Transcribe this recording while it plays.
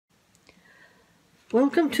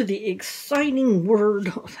Welcome to the exciting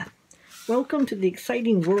world. Welcome to the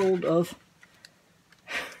exciting world of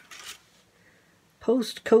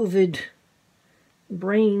post-COVID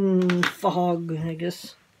brain fog, I guess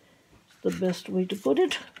is the best way to put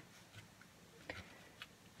it.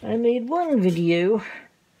 I made one video,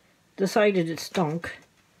 decided it stunk,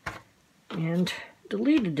 and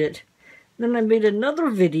deleted it. Then I made another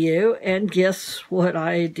video, and guess what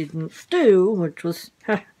I didn't do, which was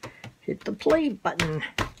hit the play button.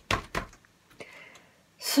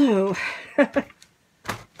 So,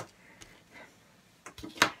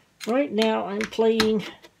 right now I'm playing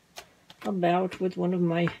about with one of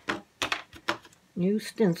my new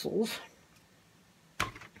stencils.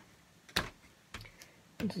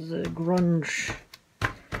 This is a grunge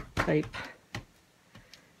type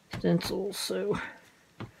stencil, so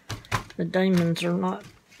the diamonds are not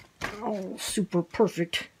all super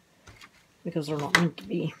perfect because they're not meant to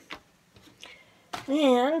be.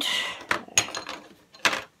 And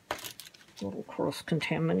a little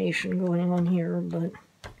cross-contamination going on here, but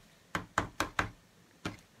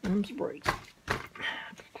thumbs break.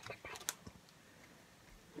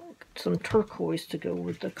 Some turquoise to go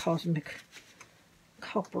with the cosmic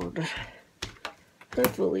copper to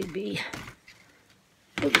hopefully be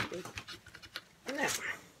really good.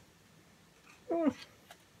 Now,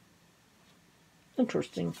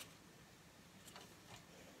 interesting.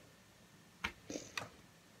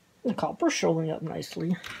 The copper's showing up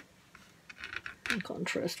nicely in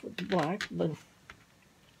contrast with the black, but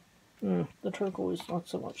the turquoise not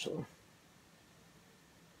so much so.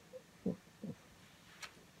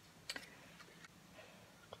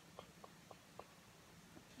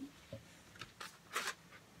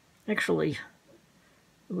 Actually,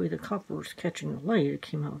 the way the copper is catching the light, it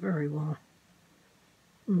came out very well.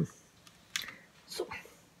 So,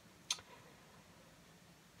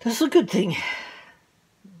 that's a good thing.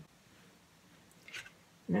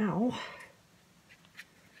 Now,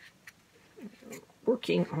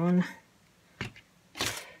 working on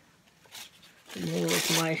more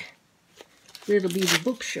of my little bitty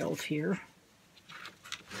bookshelf here.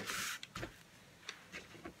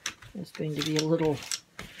 It's going to be a little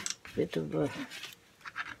bit of a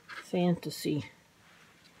fantasy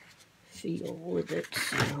feel with it,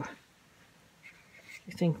 so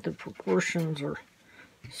I think the proportions are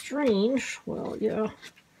strange. Well, yeah,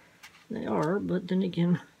 they are, but then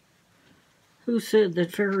again, who said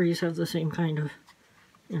that fairies have the same kind of,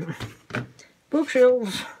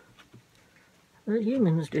 bookshelves that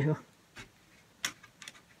humans do?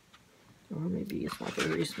 Or maybe it's not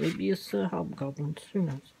fairies, maybe it's hobgoblins, who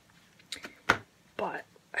knows? But,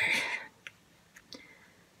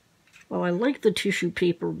 well, I like the tissue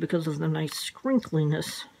paper because of the nice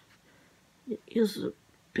scrinkliness. It is a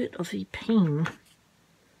bit of a pain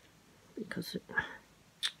because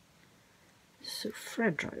it's so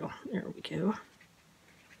fragile. There we go.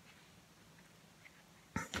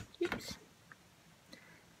 Oops.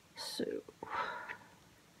 So,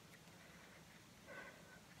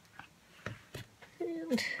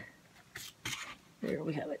 and there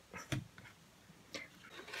we have it.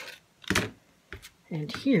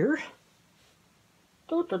 And here,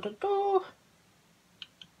 I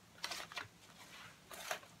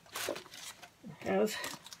have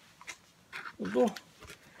a little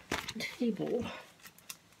table.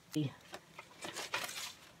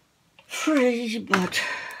 Pretty, but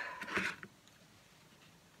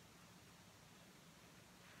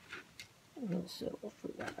I'll settle for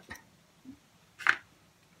that.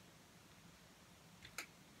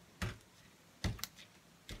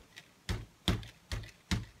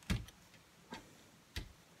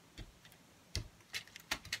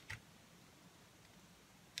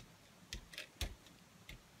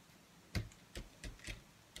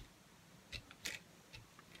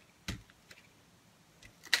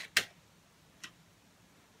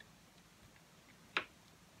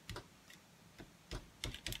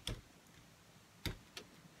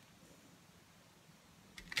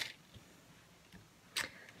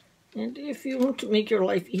 And if you want to make your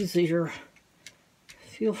life easier,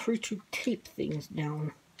 feel free to tape things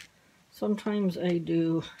down. Sometimes I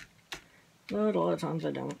do, but a lot of times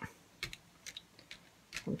I don't.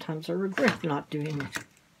 Sometimes I regret not doing it.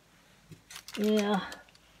 Yeah,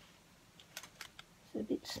 it's a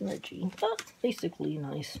bit smudgy, but basically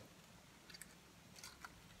nice.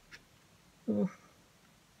 Because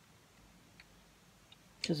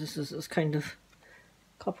this is this kind of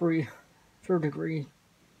coppery, verdigris,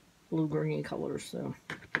 blue-green color, so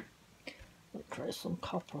I'll try some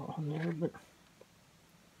copper on there, but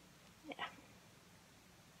yeah.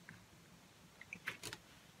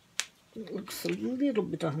 It looks a little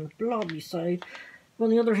bit on the blobby side, On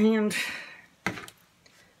the other hand,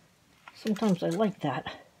 sometimes I like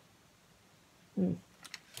that.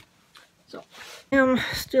 So, I'm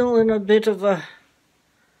still in a bit of a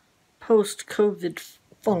post-COVID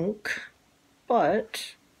funk,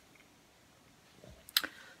 but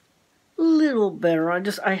a little better.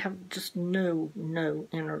 I have just no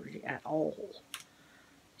energy at all.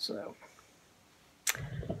 So,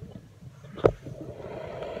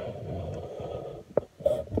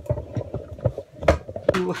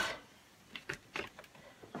 ooh.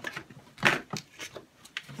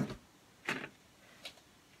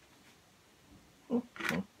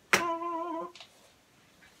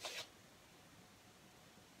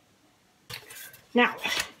 Now,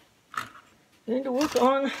 I need to work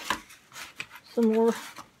on some more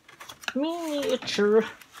miniature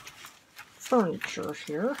furniture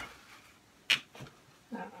here.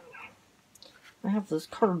 I have this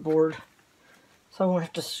cardboard, so I won't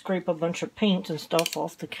have to scrape a bunch of paint and stuff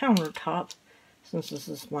off the countertop, since this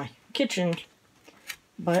is my kitchen.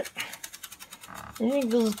 But I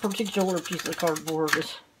think this particular piece of cardboard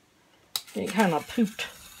is getting kind of pooped,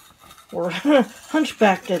 or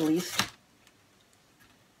hunchbacked at least.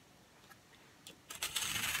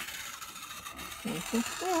 There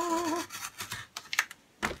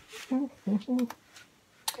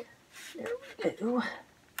we go.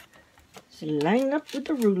 So line up with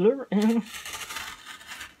the ruler and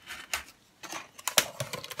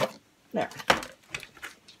there.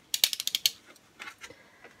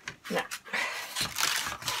 Now,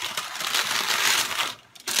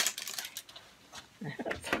 I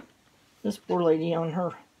have this poor lady on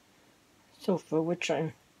her sofa, which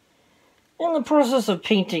I'm in the process of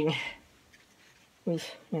painting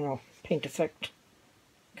with, paint effect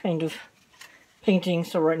kind of painting.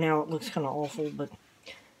 So right now it looks kind of awful, but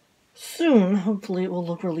soon, hopefully, it will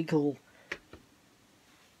look really cool.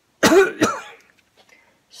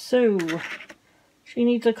 So, she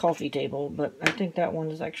needs a coffee table, but I think that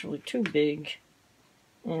one is actually too big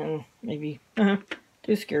and maybe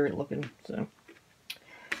too scary looking. So,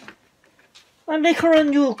 I make her a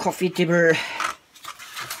new coffee table.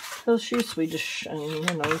 Because she's Swedish, and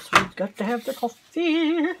Swedes got to have the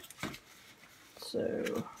coffee.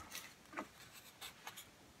 So,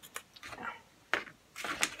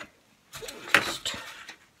 just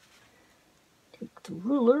take the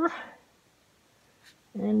ruler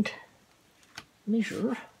and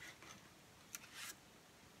measure.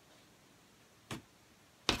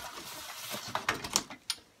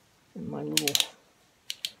 And my little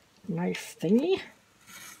knife thingy.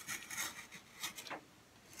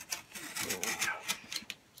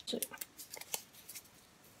 So,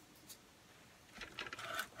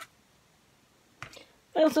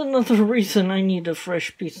 that's another reason I need a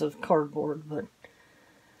fresh piece of cardboard, but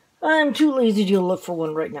I'm too lazy to look for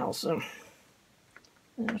one right now, so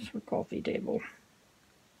there's her coffee table.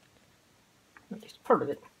 At least part of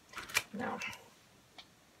it. Now,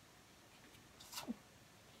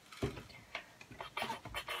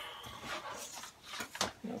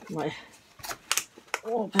 my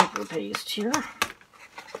wallpaper paste here.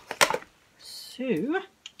 So,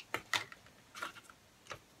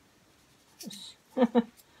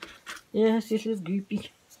 yes, this is goopy.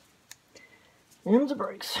 And the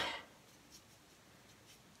brakes.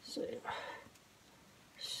 So,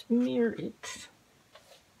 smear it.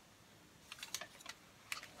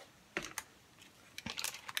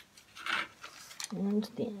 And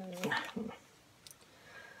then,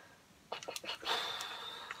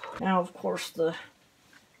 now of course the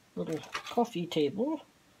little coffee table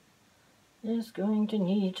is going to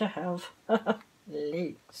need to have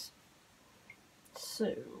legs.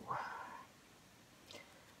 So,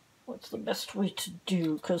 what's the best way to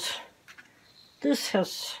do? Because this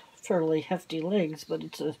has fairly hefty legs, but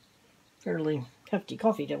it's a fairly hefty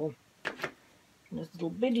coffee table. And this little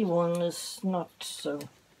bitty one is not so,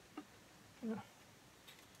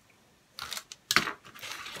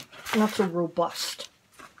 not so robust.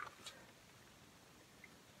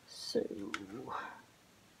 So,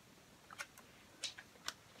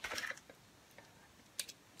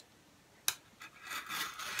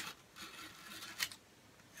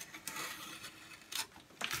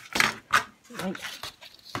 right.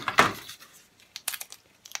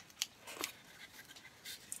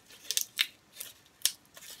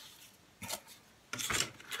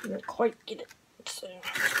 Didn't quite get it. So,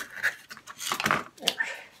 there.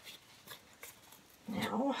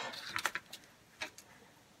 Now,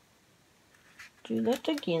 do that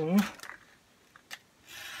again.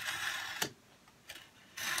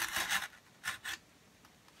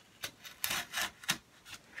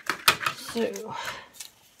 So,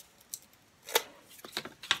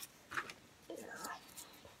 there.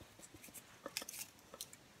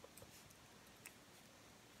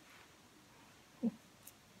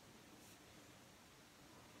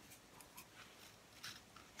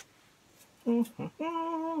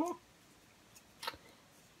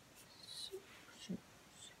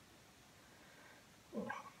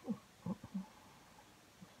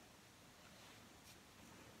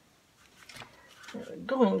 They're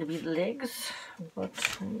going to be the legs,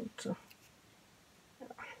 but I need to.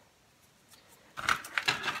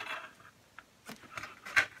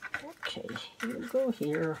 Okay, you go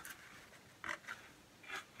here.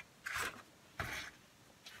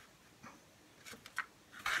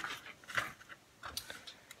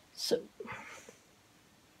 So,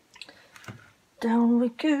 down we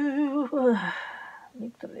go.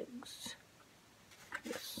 Make the legs.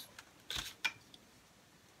 Yes.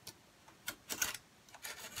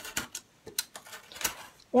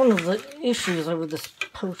 One of the issues with this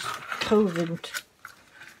post-COVID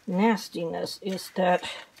nastiness is that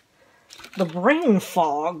the brain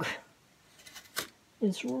fog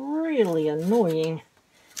is really annoying.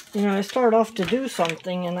 You know, I start off to do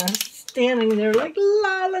something and I'm standing there like,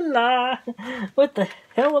 la la la, what the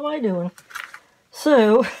hell am I doing?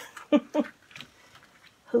 So,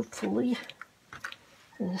 hopefully,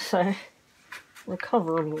 as I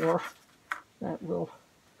recover more, that will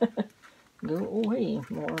go away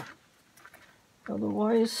more.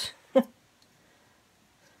 Otherwise, I'm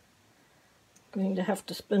going to have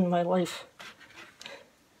to spend my life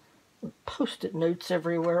with post-it notes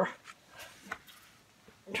everywhere,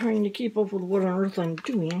 trying to keep up with what on earth I'm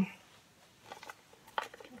doing.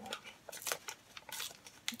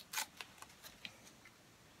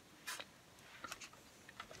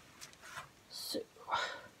 So,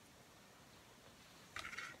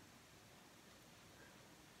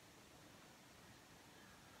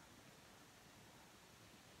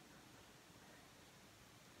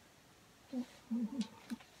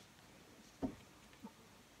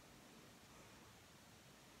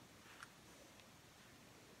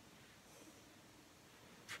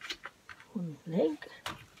 one leg,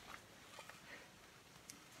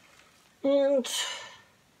 and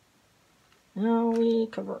now we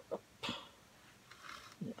cover up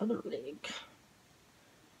the other leg,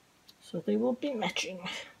 so they will be matching.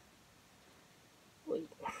 Wait.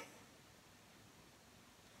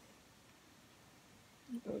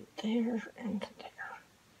 Go there and there.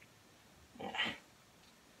 Yeah.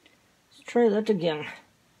 Let's try that again.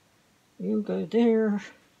 You go there,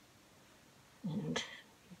 and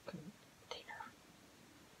you go there.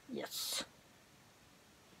 Yes.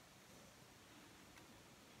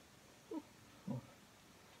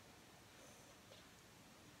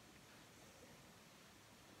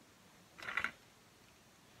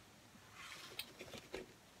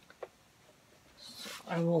 So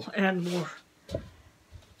I will add more,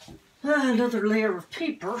 another layer of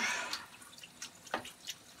paper.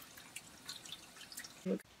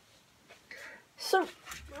 So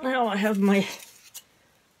now I have my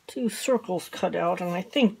 2 circles cut out, and I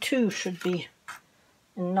think 2 should be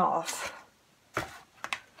enough.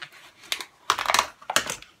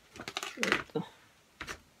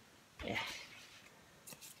 Yeah.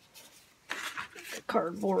 The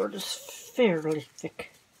cardboard is fairly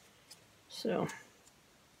thick, so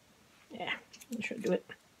yeah, that should do it.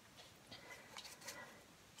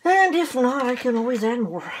 And if not, I can always add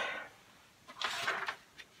more.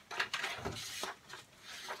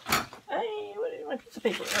 Hey, what is my piece of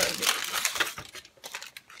paper?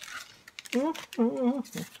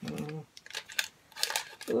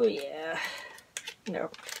 Oh yeah. No,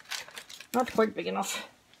 not quite big enough.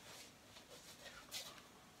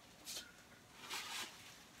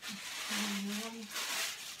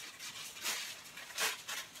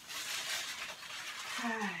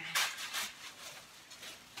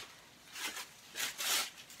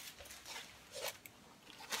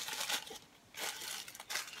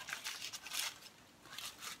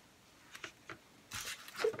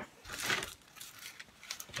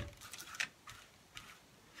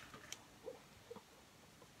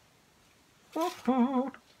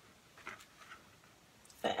 Oh,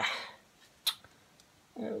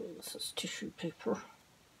 this is tissue paper.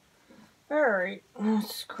 Alright,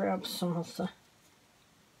 let's grab some of the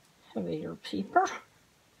heavier paper.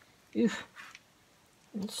 Oof.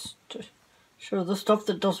 It's to show the stuff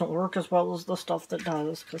that doesn't work as well as the stuff that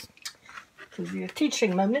does, because it will be a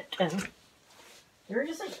teaching moment, and here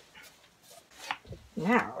you see it.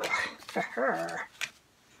 Now,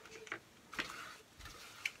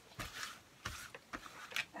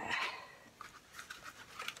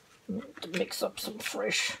 to mix up some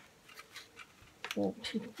fresh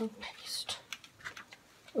wallpaper paste.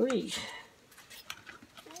 Ooh. Take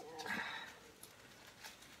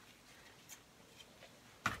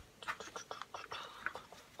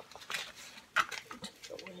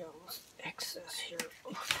away all this excess here.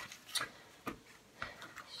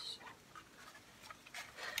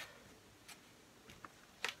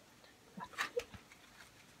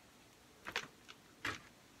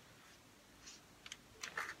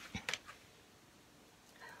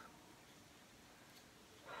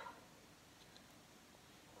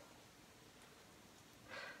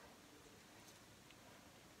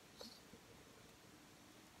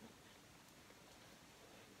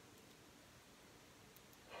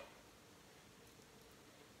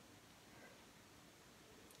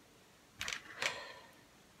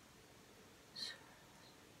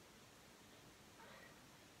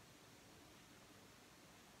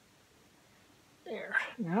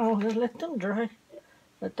 Now I let them dry.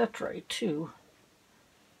 Let that dry too.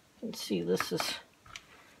 You can see this is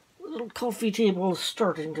the little coffee table is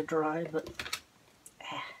starting to dry, but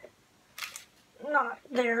not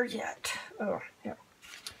there yet. Oh, yeah.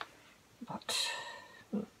 But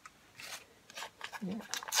yeah,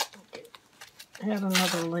 add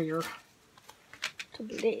another layer to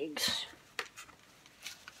the legs.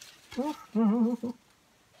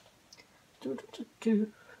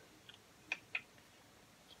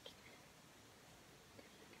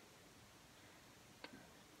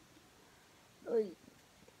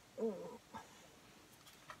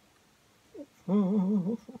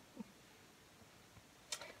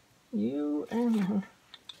 You and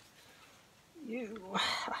you.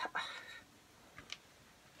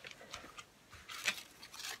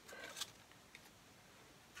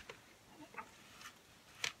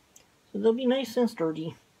 So they'll be nice and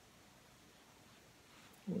sturdy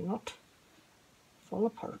and not fall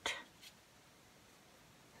apart,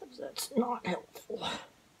 because that's not helpful.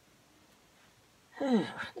 There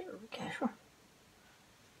we go.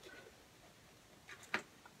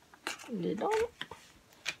 Lid on.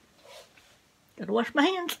 Gotta wash my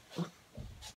hands.